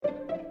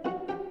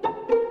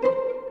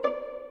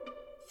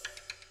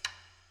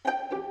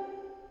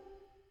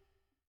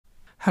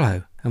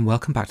Hello, and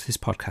welcome back to this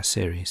podcast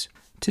series.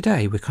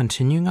 Today we're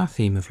continuing our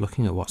theme of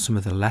looking at what some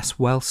of the less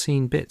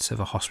well-seen bits of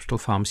a hospital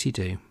pharmacy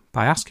do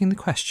by asking the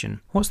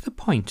question, what's the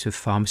point of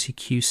pharmacy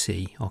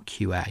QC or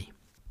QA?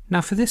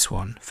 Now for this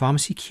one,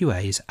 pharmacy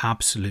QA is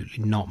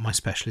absolutely not my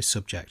specialist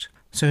subject,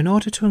 so in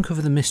order to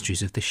uncover the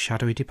mysteries of this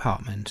shadowy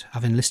department,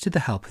 I've enlisted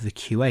the help of a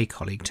QA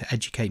colleague to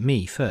educate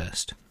me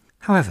first.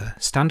 However,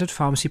 standard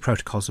pharmacy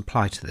protocols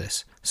apply to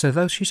this, so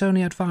though she's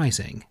only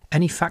advising,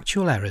 any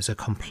factual errors are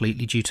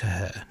completely due to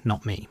her,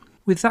 not me.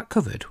 With that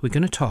covered, we're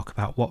going to talk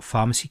about what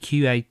pharmacy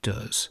QA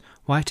does,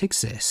 why it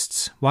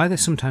exists, why they're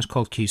sometimes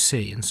called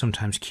QC and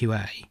sometimes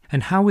QA,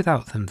 and how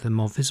without them the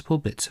more visible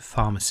bits of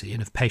pharmacy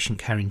and of patient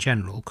care in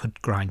general could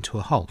grind to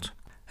a halt.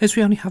 As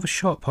we only have a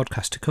short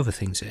podcast to cover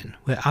things in,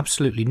 we're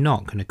absolutely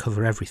not going to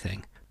cover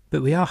everything,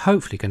 but we are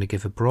hopefully going to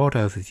give a broad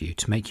overview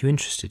to make you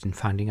interested in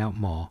finding out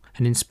more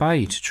and inspire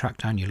you to track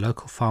down your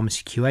local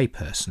pharmacy QA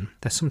person,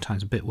 they're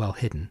sometimes a bit well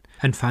hidden,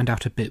 and find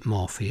out a bit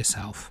more for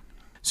yourself.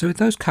 So with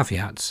those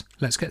caveats,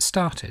 let's get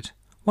started.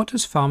 What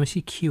does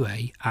pharmacy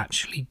QA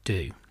actually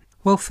do?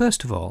 Well,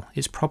 first of all,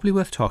 it's probably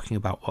worth talking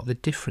about what the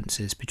difference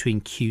is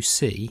between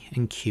QC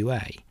and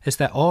QA, as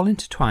they're all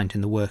intertwined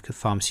in the work of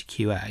pharmacy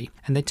QA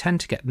and they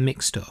tend to get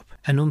mixed up,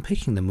 and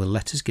unpicking them will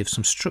let us give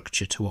some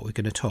structure to what we're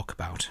going to talk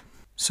about.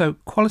 So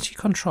quality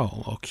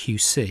control, or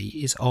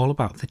QC, is all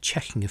about the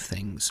checking of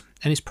things,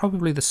 and is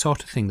probably the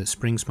sort of thing that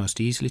springs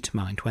most easily to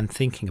mind when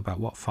thinking about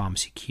what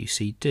pharmacy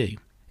QC do.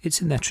 It's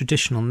in their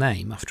traditional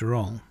name, after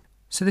all.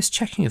 So this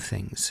checking of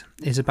things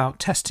is about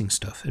testing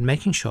stuff and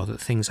making sure that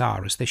things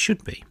are as they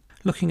should be.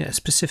 Looking at a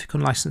specific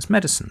unlicensed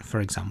medicine,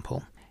 for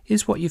example,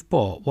 is what you've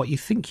bought what you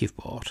think you've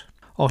bought?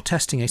 Or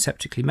testing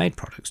aseptically made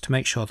products to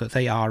make sure that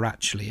they are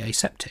actually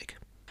aseptic.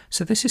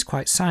 So this is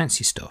quite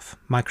sciencey stuff,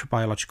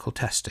 microbiological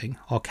testing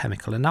or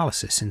chemical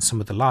analysis in some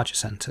of the larger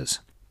centres.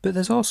 But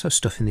there's also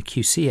stuff in the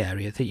QC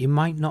area that you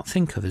might not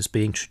think of as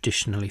being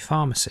traditionally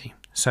pharmacy.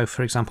 So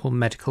for example,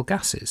 medical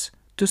gases.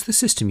 Does the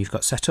system you've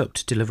got set up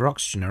to deliver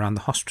oxygen around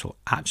the hospital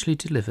actually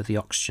deliver the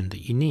oxygen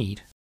that you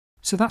need?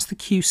 So that's the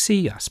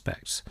QC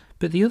aspects,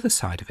 but the other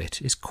side of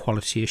it is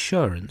quality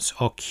assurance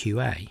or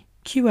QA.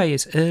 QA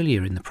is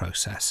earlier in the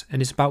process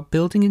and is about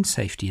building in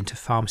safety into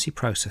pharmacy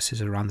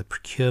processes around the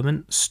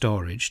procurement,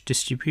 storage,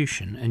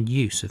 distribution and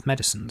use of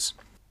medicines.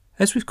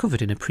 As we've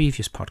covered in a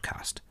previous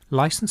podcast,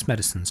 licensed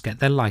medicines get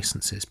their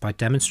licenses by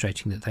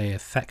demonstrating that they are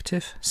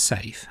effective,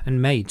 safe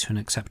and made to an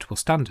acceptable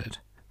standard.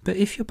 But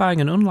if you're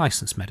buying an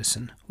unlicensed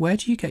medicine, where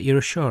do you get your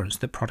assurance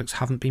that products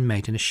haven't been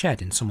made in a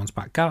shed in someone's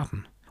back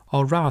garden?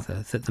 Or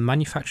rather, that the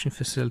manufacturing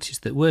facilities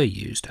that were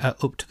used are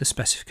up to the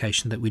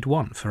specification that we'd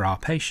want for our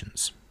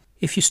patients?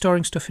 If you're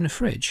storing stuff in a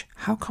fridge,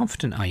 how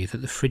confident are you that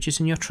the fridges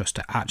in your trust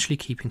are actually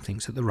keeping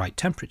things at the right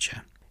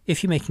temperature?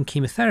 If you're making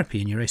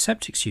chemotherapy in your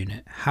aseptics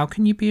unit, how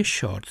can you be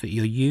assured that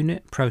your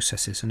unit,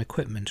 processes and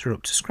equipment are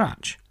up to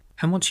scratch?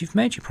 And once you've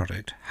made your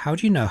product, how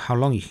do you know how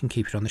long you can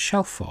keep it on the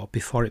shelf for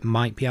before it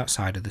might be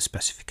outside of the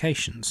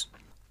specifications?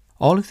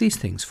 All of these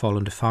things fall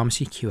under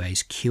Pharmacy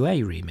QA's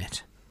QA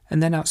remit.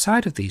 And then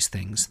outside of these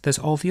things, there's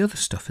all the other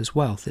stuff as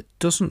well that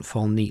doesn't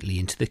fall neatly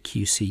into the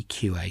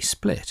QC-QA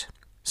split.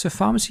 So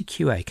Pharmacy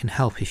QA can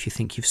help if you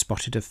think you've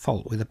spotted a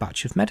fault with a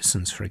batch of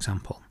medicines, for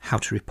example, how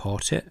to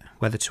report it,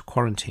 whether to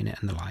quarantine it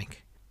and the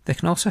like. They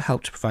can also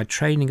help to provide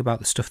training about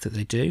the stuff that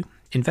they do,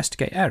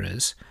 investigate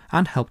errors,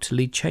 and help to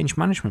lead change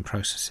management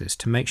processes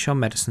to make sure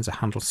medicines are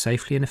handled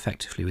safely and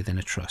effectively within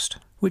a trust.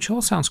 Which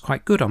all sounds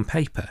quite good on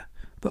paper,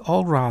 but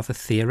all rather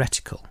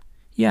theoretical.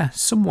 Yeah,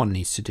 someone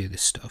needs to do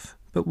this stuff,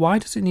 but why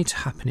does it need to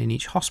happen in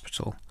each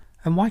hospital?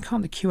 And why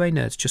can't the QA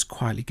nerds just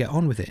quietly get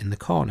on with it in the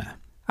corner?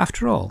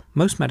 After all,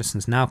 most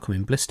medicines now come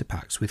in blister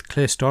packs with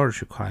clear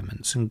storage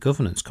requirements and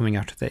governance coming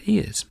out of their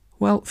ears.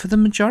 Well, for the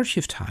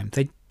majority of time,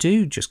 they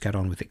do just get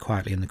on with it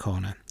quietly in the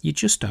corner. You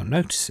just don't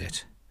notice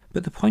it.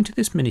 But the point of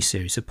this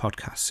mini-series of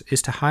podcasts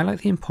is to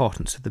highlight the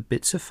importance of the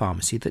bits of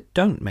pharmacy that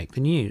don't make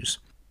the news.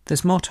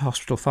 There's more to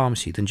hospital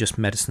pharmacy than just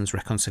medicines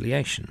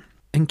reconciliation.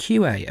 And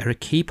QA are a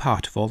key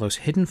part of all those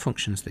hidden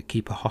functions that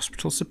keep a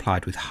hospital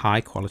supplied with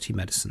high-quality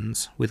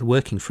medicines, with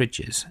working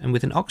fridges, and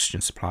with an oxygen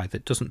supply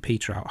that doesn't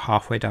peter out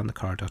halfway down the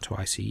corridor to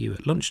ICU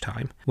at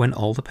lunchtime, when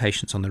all the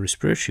patients on the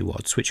respiratory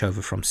ward switch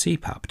over from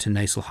CPAP to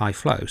nasal high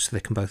flow so they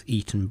can both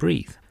eat and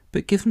breathe.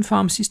 But given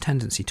pharmacy's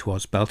tendency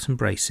towards belt and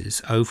braces,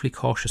 overly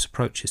cautious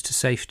approaches to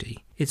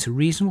safety, it's a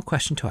reasonable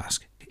question to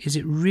ask, is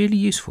it really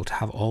useful to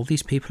have all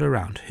these people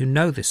around who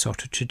know this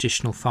sort of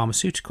traditional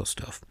pharmaceutical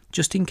stuff,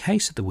 just in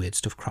case of the weird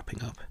stuff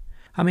cropping up?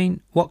 I mean,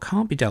 what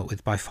can't be dealt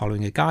with by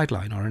following a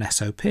guideline or an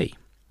SOP?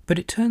 But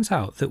it turns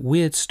out that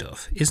weird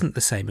stuff isn't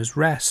the same as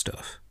rare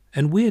stuff,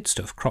 and weird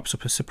stuff crops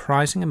up a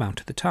surprising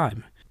amount of the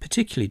time,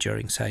 particularly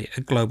during, say,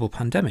 a global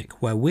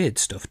pandemic where weird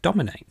stuff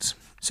dominates.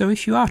 So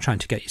if you are trying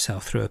to get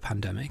yourself through a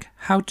pandemic,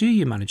 how do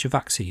you manage a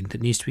vaccine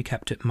that needs to be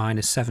kept at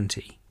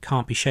 -70,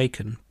 can't be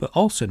shaken, but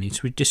also needs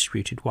to be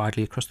distributed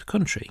widely across the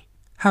country?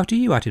 How do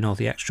you add in all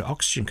the extra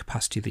oxygen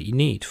capacity that you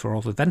need for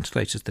all the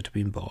ventilators that have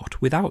been bought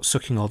without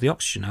sucking all the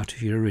oxygen out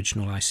of your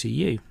original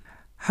ICU?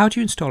 How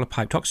do you install a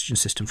piped oxygen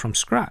system from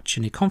scratch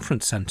in a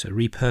conference centre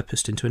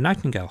repurposed into a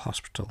Nightingale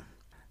hospital?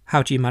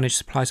 How do you manage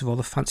supplies of all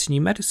the fancy new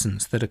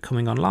medicines that are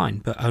coming online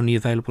but only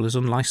available as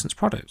unlicensed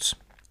products?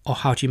 Or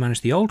how do you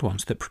manage the old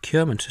ones that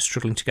procurement are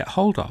struggling to get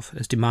hold of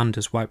as demand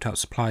has wiped out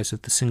supplies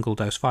of the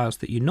single-dose vials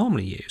that you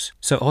normally use?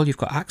 So all you've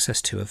got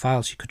access to are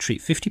vials you could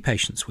treat 50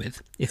 patients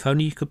with if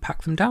only you could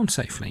pack them down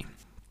safely.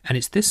 And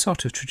it's this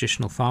sort of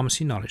traditional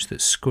pharmacy knowledge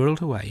that's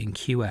squirreled away in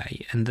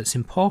QA and that's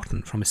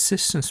important from a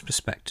systems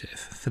perspective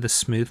for the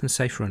smooth and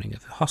safe running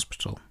of the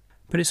hospital.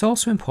 But it's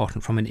also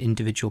important from an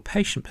individual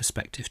patient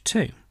perspective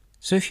too.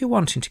 So if you're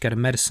wanting to get a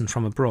medicine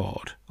from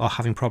abroad, or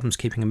having problems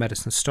keeping a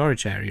medicine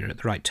storage area at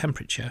the right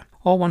temperature,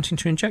 or wanting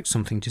to inject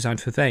something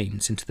designed for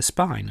veins into the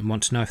spine and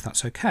want to know if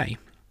that's okay,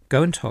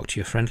 go and talk to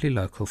your friendly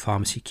local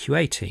pharmacy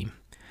QA team,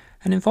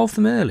 and involve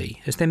them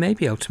early, as they may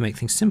be able to make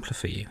things simpler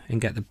for you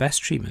and get the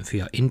best treatment for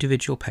your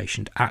individual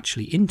patient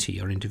actually into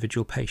your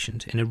individual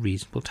patient in a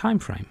reasonable time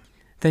frame.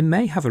 They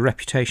may have a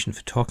reputation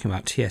for talking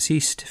about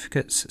TSE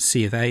certificates,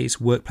 C of A's,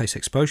 workplace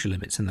exposure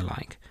limits and the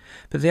like,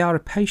 but they are a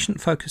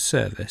patient-focused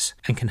service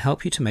and can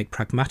help you to make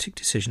pragmatic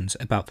decisions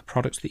about the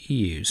products that you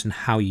use and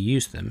how you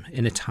use them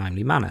in a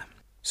timely manner.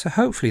 So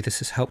hopefully this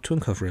has helped to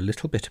uncover a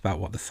little bit about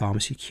what the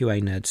pharmacy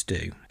QA nerds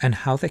do and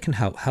how they can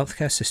help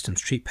healthcare systems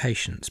treat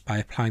patients by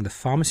applying the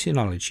pharmacy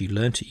knowledge you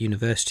learnt at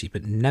university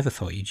but never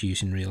thought you'd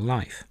use in real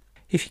life.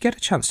 If you get a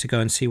chance to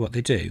go and see what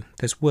they do,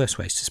 there's worse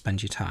ways to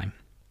spend your time.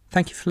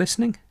 Thank you for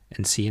listening,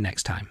 and see you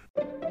next time.